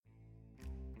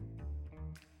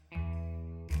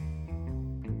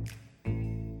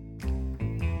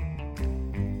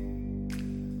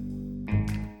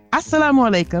Assalamu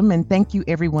alaikum, and thank you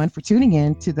everyone for tuning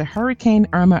in to the Hurricane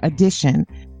Irma edition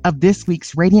of this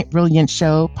week's Radiant Brilliant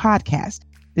Show podcast.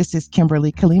 This is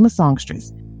Kimberly Kalima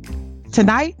Songstress.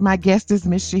 Tonight, my guest is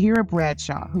Miss Shaheerah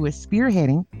Bradshaw, who is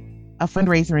spearheading a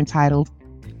fundraiser entitled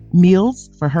Meals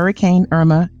for Hurricane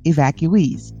Irma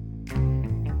Evacuees.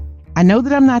 I know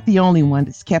that I'm not the only one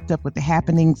that's kept up with the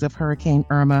happenings of Hurricane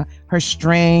Irma, her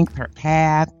strength, her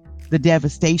path, the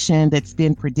devastation that's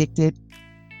been predicted.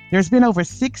 There's been over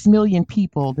 6 million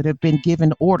people that have been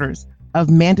given orders of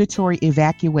mandatory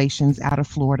evacuations out of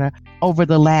Florida over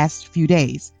the last few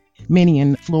days. Many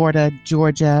in Florida,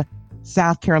 Georgia,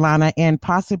 South Carolina, and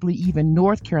possibly even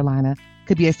North Carolina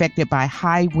could be affected by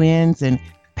high winds and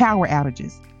power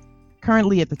outages.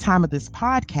 Currently, at the time of this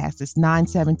podcast, it's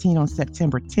 9:17 on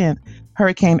September 10th.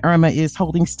 Hurricane Irma is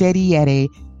holding steady at a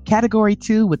Category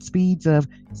 2 with speeds of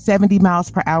 70 miles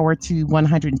per hour to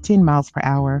 110 miles per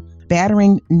hour,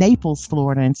 battering Naples,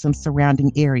 Florida, and some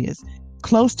surrounding areas.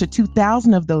 Close to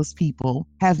 2,000 of those people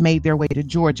have made their way to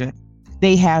Georgia.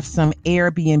 They have some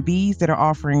Airbnbs that are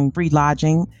offering free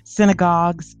lodging,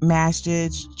 synagogues,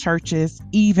 masjids, churches,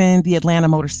 even the Atlanta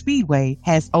Motor Speedway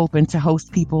has opened to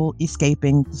host people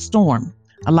escaping the storm.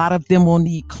 A lot of them will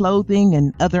need clothing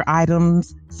and other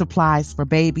items, supplies for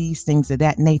babies, things of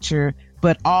that nature,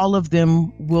 but all of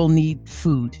them will need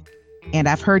food. And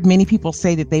I've heard many people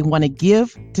say that they want to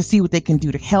give to see what they can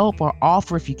do to help or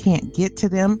offer if you can't get to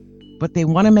them, but they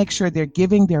want to make sure they're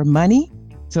giving their money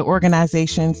to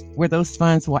organizations where those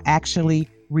funds will actually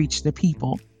reach the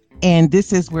people. And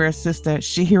this is where Sister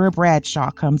Shaheerah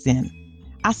Bradshaw comes in.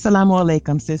 Assalamu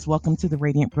alaikum, sis. Welcome to the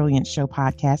Radiant Brilliant Show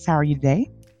podcast. How are you today?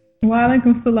 Wa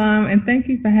alaikum salam, and thank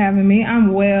you for having me.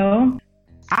 I'm well.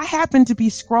 I happened to be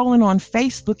scrolling on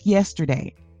Facebook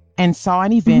yesterday and saw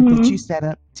an event that you set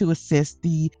up to assist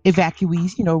the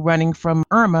evacuees, running from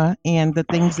Irma and the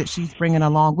things that she's bringing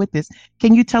along with this.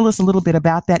 Can you tell us a little bit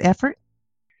about that effort?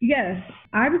 Yes,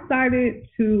 I decided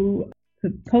to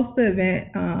post the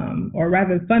event, or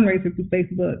rather fundraiser through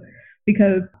Facebook,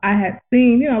 because I had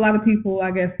seen, a lot of people,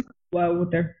 I guess,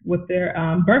 with their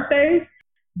birthdays,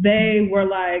 they were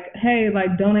like, hey,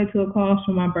 donate to a cause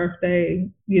for my birthday,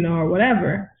 or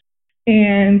whatever.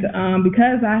 And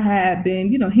because I had been,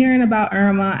 hearing about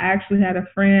Irma, I actually had a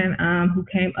friend who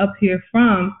came up here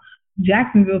from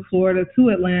Jacksonville, Florida to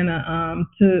Atlanta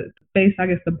to face, I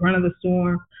guess, the brunt of the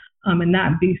storm and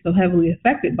not be so heavily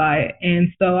affected by it. And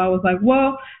so I was like,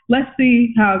 well, let's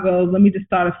see how it goes. Let me just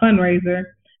start a fundraiser.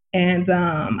 And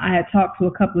I had talked to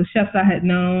a couple of chefs I had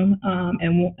known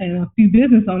and a few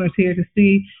business owners here to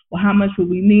see, well, how much would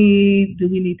we need? Do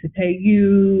we need to pay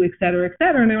you, et cetera, et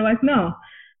cetera? And they were like, no,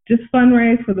 just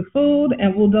fundraise for the food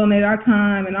and we'll donate our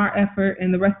time and our effort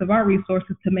and the rest of our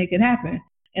resources to make it happen.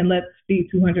 And let's feed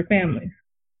 200 families.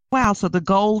 Wow. So the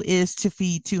goal is to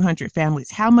feed 200 families.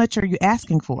 How much are you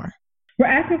asking for? We're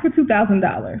asking for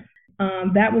 $2,000.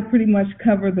 That will pretty much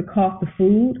cover the cost of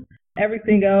food.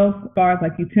 Everything else, as far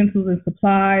as utensils and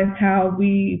supplies, how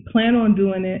we plan on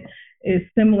doing it is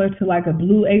similar to a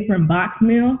Blue Apron box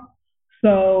meal.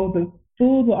 So the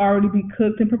food will already be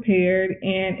cooked and prepared,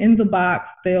 and in the box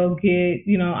they'll get,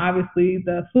 obviously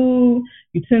the food,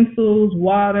 utensils,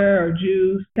 water or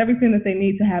juice, everything that they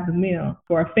need to have the meal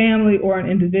for a family or an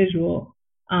individual.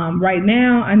 Right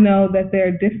now, I know that there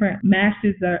are different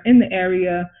masjids that are in the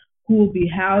area who will be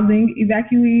housing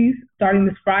evacuees starting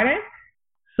this Friday.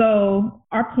 So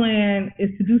our plan is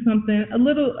to do something a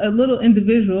little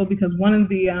individual, because one of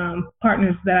the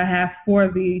partners that I have for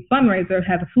the fundraiser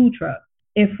has a food truck.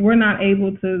 If we're not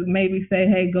able to maybe say,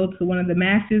 hey, go to one of the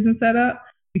masjids and set up,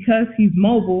 because he's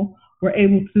mobile, we're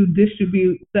able to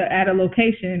distribute at a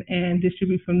location and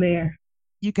distribute from there.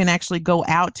 You can actually go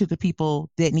out to the people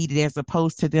that need it as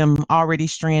opposed to them already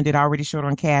stranded, already short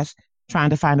on cash, trying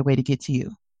to find a way to get to you.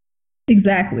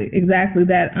 Exactly.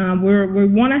 That we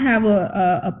want to have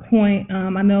a point.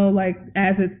 I know,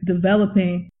 as it's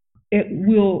developing,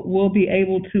 we'll be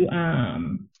able to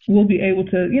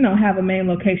have a main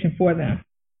location for them.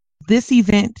 This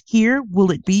event here,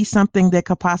 will it be something that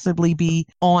could possibly be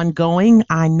ongoing?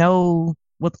 I know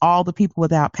with all the people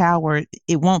without power,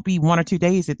 it won't be 1 or 2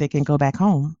 days that they can go back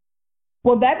home.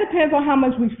 Well, that depends on how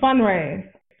much we fundraise.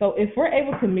 So if we're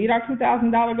able to meet our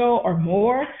 $2,000 goal or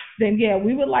more, then yeah,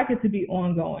 we would like it to be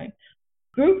ongoing.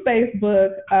 Through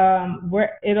Facebook, I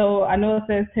know it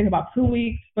says take about 2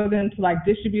 weeks for them to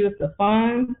distribute us the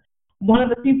funds. One of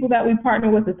the people that we partner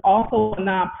with is also a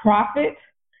nonprofit,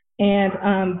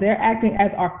 and they're acting as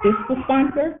our fiscal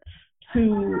sponsor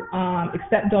to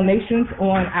accept donations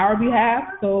on our behalf.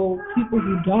 So people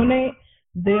who donate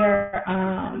their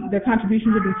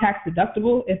contributions will be tax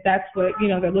deductible if that's what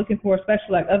they're looking for,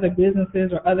 especially like other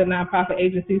businesses or other nonprofit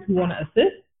agencies who want to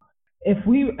assist. If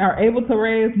we are able to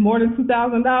raise more than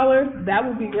 $2,000, that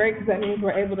would be great because that means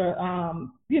we're able to,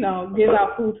 give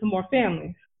out food to more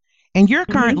families. And you're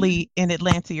Mm-hmm. currently in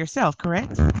Atlanta yourself,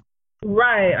 correct?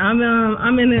 Right. I'm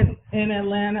in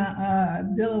Atlanta,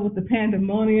 dealing with the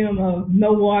pandemonium of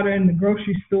no water in the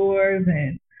grocery stores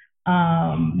and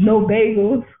no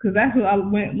bagels, because that's what I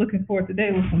went looking for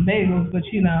today was some bagels. But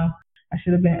I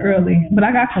should have been early. But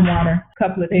I got some water a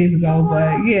couple of days ago.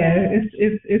 But yeah,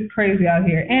 it's crazy out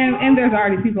here, and there's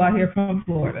already people out here from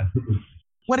Florida.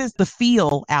 What is the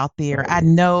feel out there? I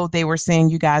know they were saying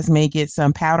you guys may get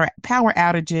some power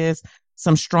outages,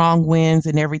 some strong winds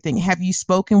and everything. Have you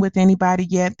spoken with anybody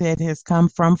yet that has come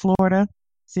from Florida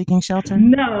seeking shelter?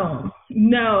 No,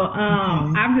 no.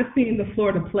 Okay. I've just seen the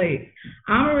Florida plate.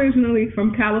 I'm originally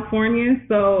from California,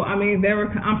 so I mean,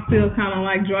 I'm still kind of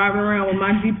like driving around with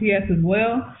my GPS as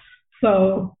well.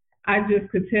 So I just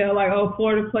could tell, like, oh,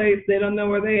 Florida plates. They don't know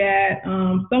where they at.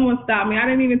 Someone stopped me. I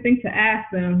didn't even think to ask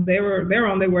them. They're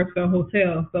on their way to a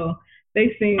hotel, so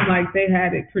they seemed like they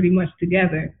had it pretty much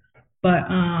together. But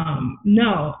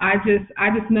no, I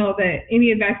just know that any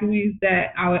evacuees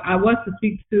that I was to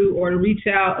speak to or to reach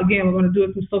out, again, we're going to do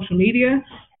it through social media,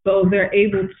 so they're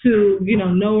able to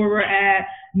know where we're at,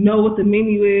 know what the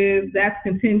menu is. That's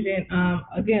contingent,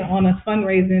 again, on us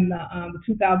fundraising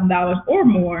the $2,000 or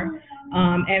more.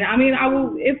 And I mean, I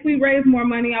will, if we raise more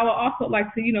money, I will also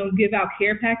like to give out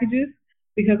care packages,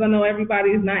 because I know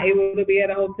everybody is not able to be at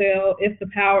a hotel. If the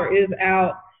power is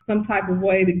out, some type of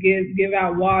way to give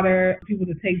out water, people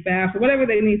to take baths, or whatever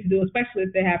they need to do, especially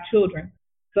if they have children.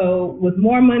 So with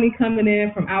more money coming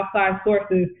in from outside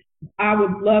sources, I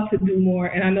would love to do more.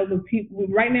 And I know the people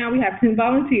right now we have 10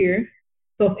 volunteers.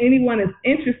 So if anyone is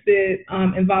interested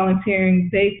in volunteering,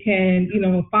 they can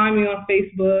find me on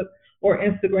Facebook or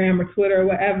Instagram or Twitter or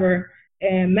whatever,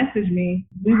 and message me.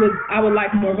 I would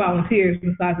like more volunteers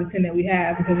besides the 10 that we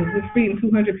have, because if we're feeding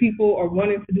 200 people or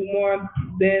wanting to do more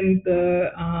than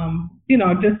the,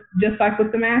 just like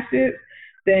with the mass shit,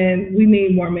 then we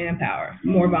need more manpower,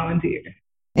 more volunteers.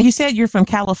 And you said you're from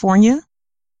California?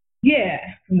 Yeah,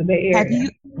 from the Bay Have Area.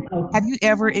 you have you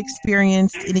ever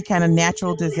experienced any kind of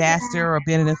natural disaster or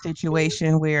been in a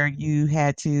situation where you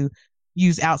had to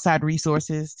use outside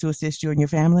resources to assist you and your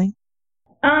family?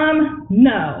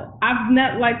 No, I've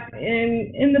not, like,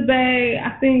 in the Bay.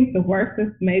 I think the worst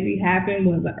that's maybe happened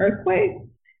was an earthquake.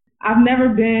 I've never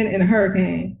been in a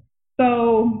hurricane,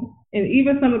 so, and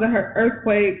even some of the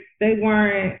earthquakes, they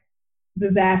weren't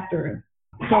disastrous.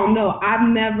 So no, I've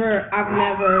never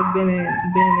been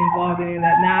involved in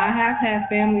that. Now I have had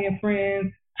family and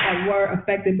friends that were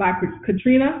affected by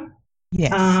Katrina.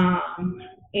 Yes.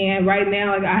 And right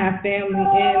now, like, I have family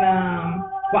in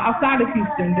outside of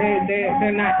Houston.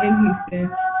 They're not in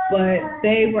Houston, but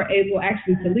they were able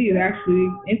actually to leave. They're actually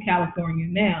in California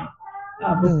now.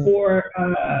 Good. Before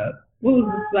what was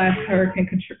this last hurricane?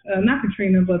 Not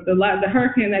Katrina, but the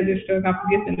hurricane that just struck. I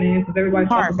forget the name because everybody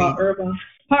talks about Harvey. Irma.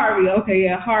 Harvey. Okay, yeah,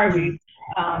 Yeah. Harvey.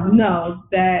 No,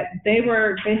 that they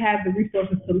had the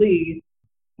resources to leave,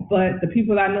 but the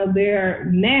people that I know there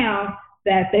now,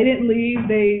 that they didn't leave.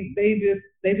 They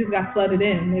just got flooded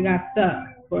in. They got stuck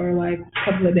for like a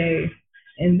couple of days,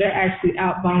 and they're actually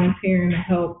out volunteering to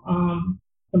help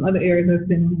some other areas that's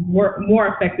been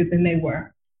more affected than they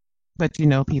were. But you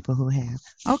know people who have.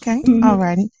 Okay. All Mm-hmm.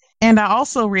 righty. And I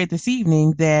also read this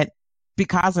evening that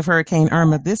because of Hurricane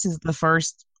Irma, this is the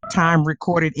first time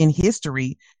recorded in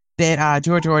history that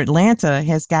Georgia or Atlanta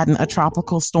has gotten a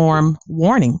tropical storm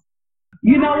warning.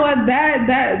 You know what?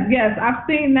 That yes, I've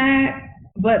seen that.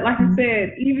 But like I Mhm.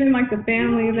 said, even like the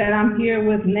family that I'm here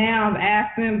with now, I've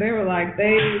asked them. They were like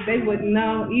they wouldn't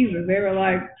know either. They were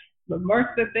like the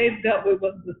worst that they've dealt with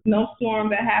was the snowstorm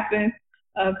that happened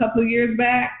a couple of years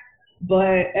back.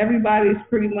 But everybody's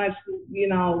pretty much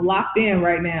locked in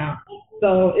right now.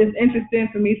 So it's interesting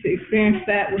for me to experience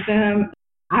that with them.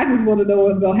 I just want to know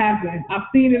what's gonna happen. I've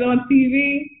seen it on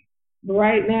TV.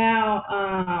 Right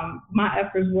now, my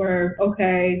efforts were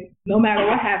okay. No matter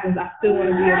what happens, I still want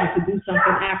to be able to do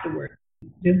something afterwards.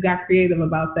 Just got creative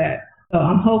about that. So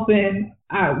I'm hoping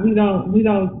we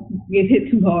don't get hit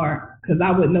too hard, because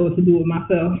I wouldn't know what to do with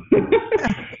myself.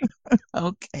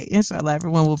 Okay. Inshallah,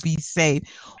 everyone will be safe.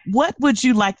 What would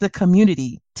you like the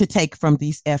community to take from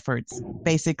these efforts?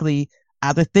 Basically,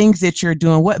 the things that you're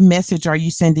doing, what message are you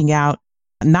sending out,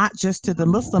 not just to the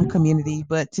Muslim community,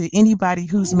 but to anybody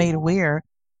who's made aware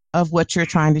of what you're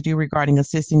trying to do regarding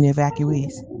assisting the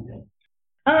evacuees?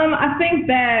 I think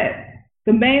that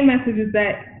the main message is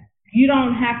that you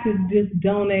don't have to just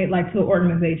donate like to an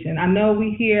organization. I know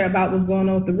we hear about what's going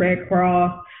on with the Red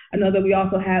Cross. I know that we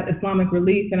also have Islamic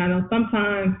Relief, and I know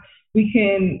sometimes we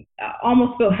can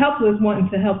almost feel helpless wanting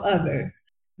to help others.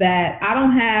 That I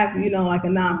don't have, like a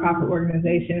nonprofit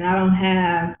organization. I don't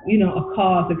have, a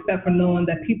cause except for knowing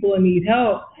that people need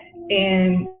help.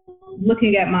 And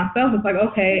looking at myself, it's like,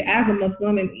 okay, as a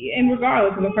Muslim, and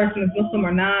regardless if a person is Muslim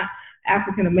or not,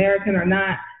 African American or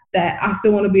not, that I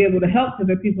still want to be able to help because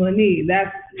there are people in need.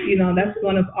 That's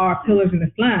one of our pillars in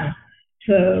Islam,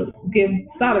 to give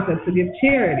sadaqah, to give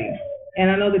charity. And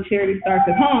I know the charity starts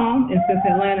at home, and since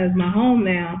Atlanta is my home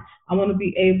now, I want to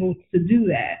be able to do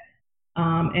that.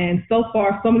 And so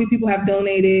far, so many people have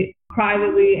donated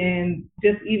privately, and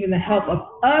just even the help of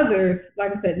others,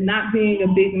 like I said, not being a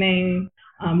big name,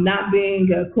 not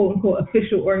being a quote unquote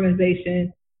official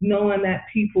organization, knowing that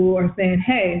people are saying,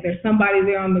 hey, there's somebody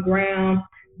there on the ground,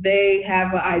 they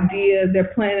have an idea,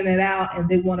 they're planning it out, and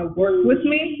they want to work with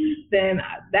me, then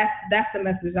that's the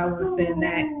message I want to send,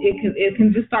 that it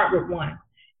can just start with one.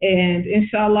 And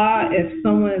inshallah, if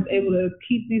someone is able to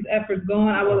keep these efforts going,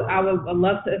 I would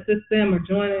love to assist them or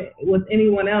join it with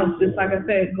anyone else. Just like I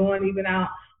said, going even out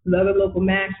to the other local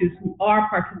matches who are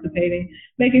participating,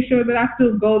 making sure that I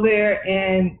still go there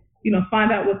and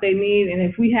find out what they need, and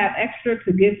if we have extra,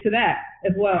 to give to that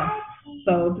as well.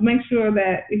 So to make sure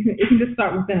that it can just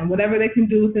start with them. Whatever they can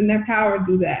do within their power,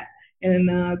 do that. And in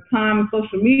time of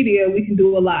social media, we can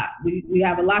do a lot. We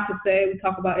have a lot to say. We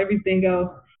talk about everything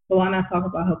else. So why not talk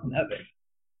about helping others?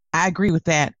 I agree with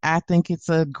that. I think it's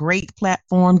a great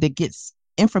platform that gets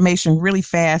information really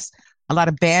fast, a lot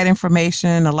of bad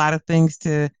information, a lot of things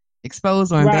to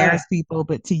expose or embarrass people,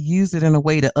 but to use it in a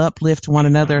way to uplift one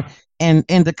another. And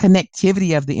the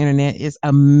connectivity of the internet is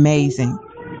amazing.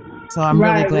 So I'm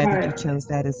really glad that you chose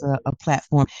that as a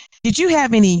platform. Did you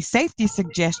have any safety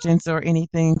suggestions or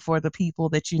anything for the people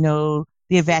that the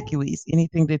evacuees,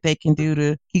 anything that they can do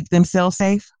to keep themselves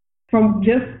safe? From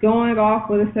just going off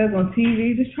what it says on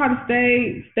TV, just try to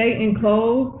stay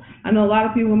enclosed. I know a lot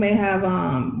of people may have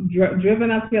driven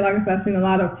up here. Like I said, I've seen a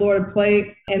lot of Florida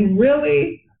plates, and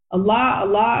really a lot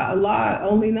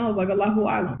only knows, like, Allahu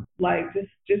Alam. Like,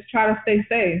 just try to stay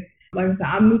safe. Like I said,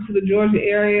 I'm new to the Georgia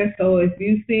area, so if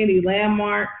you see any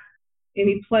landmarks,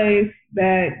 any place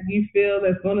that you feel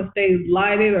that's going to stay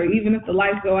lighted, or even if the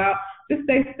lights go out, just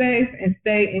stay safe and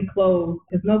stay enclosed,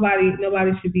 because nobody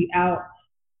should be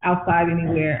outside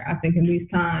anywhere, I think, in these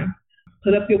times.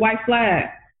 Put up your white flag.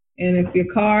 And if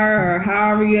your car, or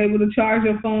however you're able to charge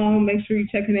your phone, make sure you're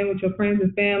checking in with your friends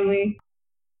and family.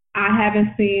 I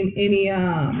haven't seen any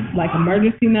like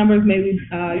emergency numbers, maybe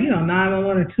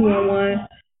 911 or 211,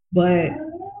 but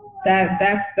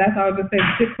that's how I would just say,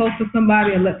 sit close to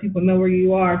somebody and let people know where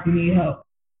you are if you need help.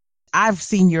 I've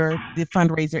seen the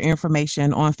fundraiser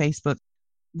information on Facebook.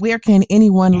 Where can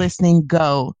anyone listening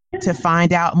go to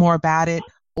find out more about it,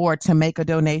 or to make a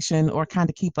donation, or kind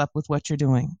of keep up with what you're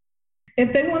doing?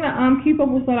 If they want to keep up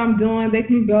with what I'm doing, they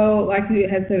can go, like you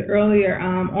had said earlier,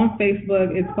 on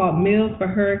Facebook. It's called Meals for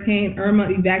Hurricane Irma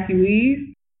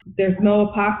Evacuees. There's no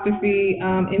apostrophe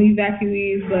in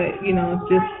evacuees, but it's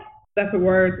just separate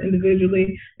words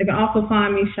individually. They can also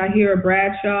find me, Shaheerah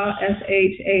Bradshaw,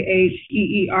 ShaheerAh,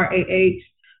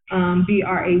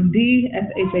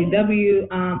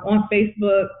 BradShaw, on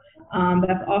Facebook.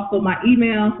 That's also my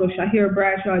email, so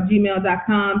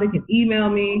ShaheerahBradshaw@gmail.com. They can email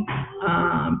me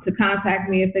to contact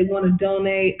me if they want to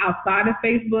donate outside of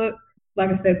Facebook. Like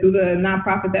I said, through the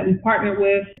nonprofit that we partnered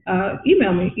with,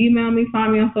 email me,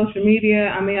 find me on social media.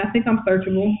 I mean, I think I'm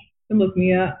searchable. You can look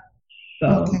me up. So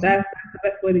okay. That's the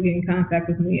best way to get in contact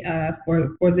with me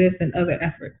for this and other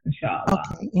efforts, inshallah.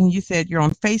 Okay, and you said you're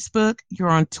on Facebook, you're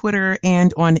on Twitter,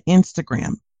 and on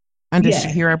Instagram under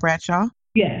Shaheerah Bradshaw?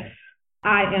 Yes.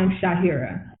 I am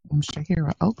Shaheerah. I'm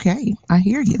Shaheerah. Okay, I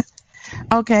hear you.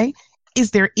 Okay,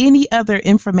 is there any other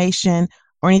information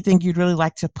or anything you'd really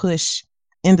like to push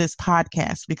in this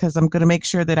podcast? Because I'm going to make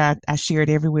sure that I share it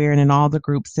everywhere and in all the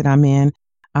groups that I'm in.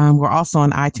 We're also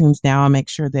on iTunes now. I'll make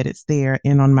sure that it's there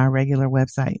and on my regular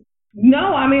website.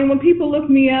 No, I mean, when people look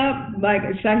me up, like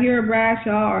Shaheerah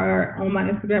Bradshaw, or on my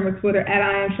Instagram or Twitter,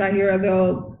 @I am Shaheerah,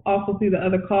 they'll also see the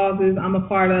other causes I'm a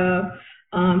part of.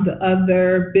 The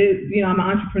other I'm an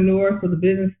entrepreneur, so the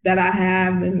business that I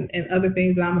have and other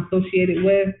things that I'm associated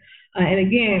with. And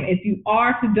again, if you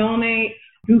are to donate,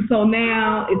 do so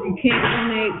now. If you can't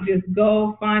donate, just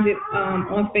go find it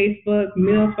on Facebook,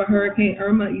 Meals for Hurricane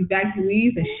Irma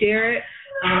Evacuees, and share it.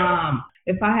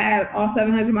 If I had all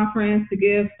 700 of my friends to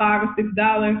give $5 or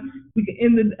 $6, we could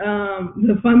end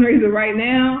the fundraiser right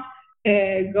now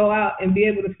and go out and be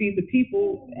able to feed the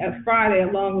people at Friday,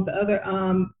 along with the other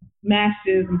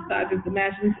massages, massages, the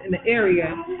massages in the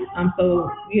area. So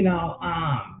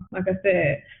like I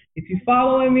said, if you're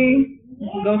following me, you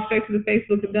can go straight to the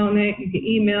Facebook and donate. You can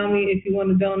email me if you want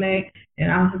to donate,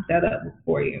 and I'll hook that up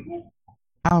for you.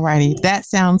 All righty, that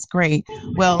sounds great.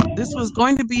 Well, this was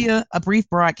going to be a brief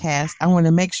broadcast. I want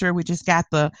to make sure we just got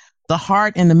the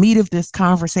heart and the meat of this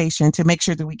conversation to make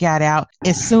sure that we got out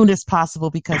as soon as possible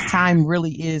because time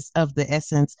really is of the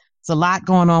essence. It's a lot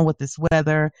going on with this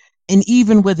weather. And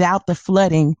even without the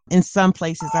flooding, in some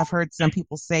places, I've heard some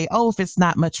people say, oh, if it's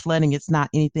not much flooding, it's not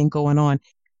anything going on.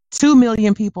 2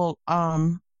 million people,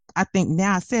 I think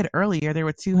now I said earlier there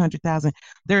were 200,000.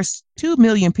 There's 2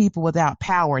 million people without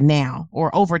power now,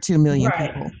 or over 2 million Right.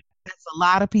 people. That's a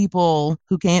lot of people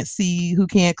who can't see, who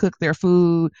can't cook their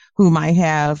food, who might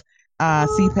have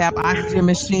CPAP oxygen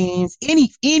machines,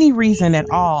 any reason at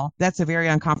all. That's a very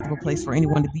uncomfortable place for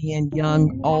anyone to be in,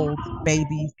 young, old,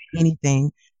 babies,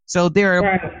 anything. So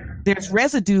Right. there's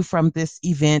residue from this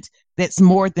event that's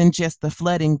more than just the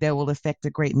flooding that will affect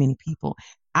a great many people.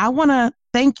 I want to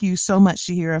thank you so much,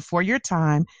 Shaheerah, for your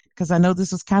time, because I know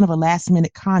this was kind of a last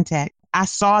minute contact. I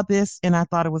saw this and I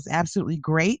thought it was absolutely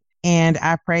great. And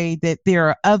I pray that there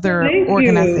are other Thank you.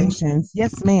 organizations.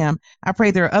 Yes, ma'am. I pray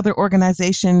there are other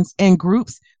organizations and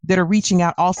groups that are reaching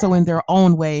out also in their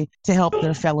own way to help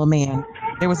their fellow man.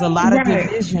 There was a lot of Right.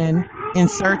 division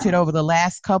inserted over the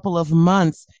last couple of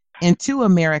months into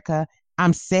America.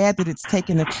 I'm sad that it's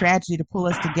taken a tragedy to pull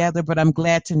us together, but I'm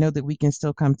glad to know that we can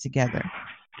still come together.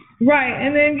 Right,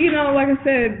 and then like I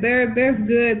said, there's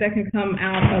good that can come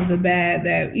out of the bad.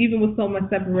 That even with so much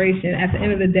separation, at the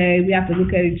end of the day, we have to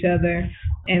look at each other,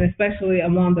 and especially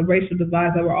among the racial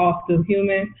divides, that we're all still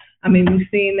human. I mean, we've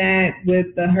seen that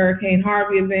with the Hurricane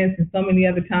Harvey events and so many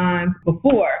other times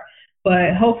before.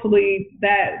 But hopefully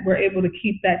that we're able to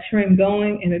keep that trend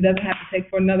going, and it doesn't have to take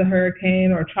for another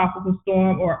hurricane or a tropical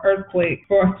storm or earthquake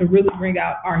for us to really bring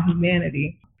out our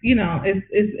humanity.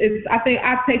 It's I think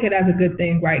I take it as a good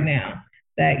thing right now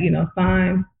that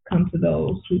signs come to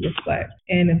those who reflect,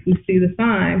 and if we see the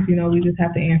signs, we just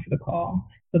have to answer the call.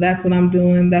 So that's what I'm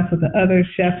doing. That's what the other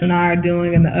chefs and I are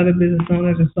doing, and the other business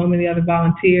owners and so many other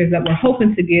volunteers that we're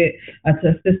hoping to get to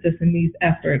assist us in these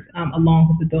efforts, along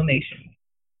with the donations.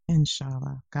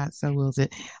 Inshallah, God so wills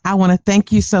it. I want to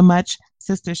thank you so much,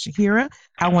 Sister Shaheerah.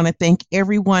 I want to thank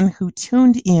everyone who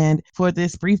tuned in for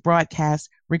this brief broadcast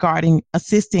regarding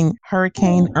assisting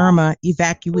Hurricane Irma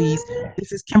evacuees.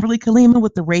 This is Kimberly Kalima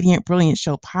with the Radiant Brilliant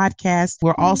Show podcast.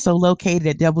 We're also located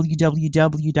at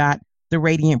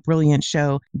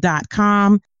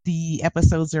www.theradiantbrilliantshow.com. The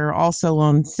episodes are also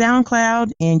on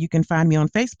SoundCloud, and you can find me on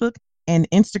Facebook and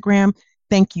Instagram.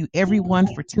 Thank you, everyone,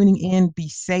 for tuning in. Be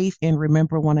safe and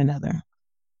remember one another.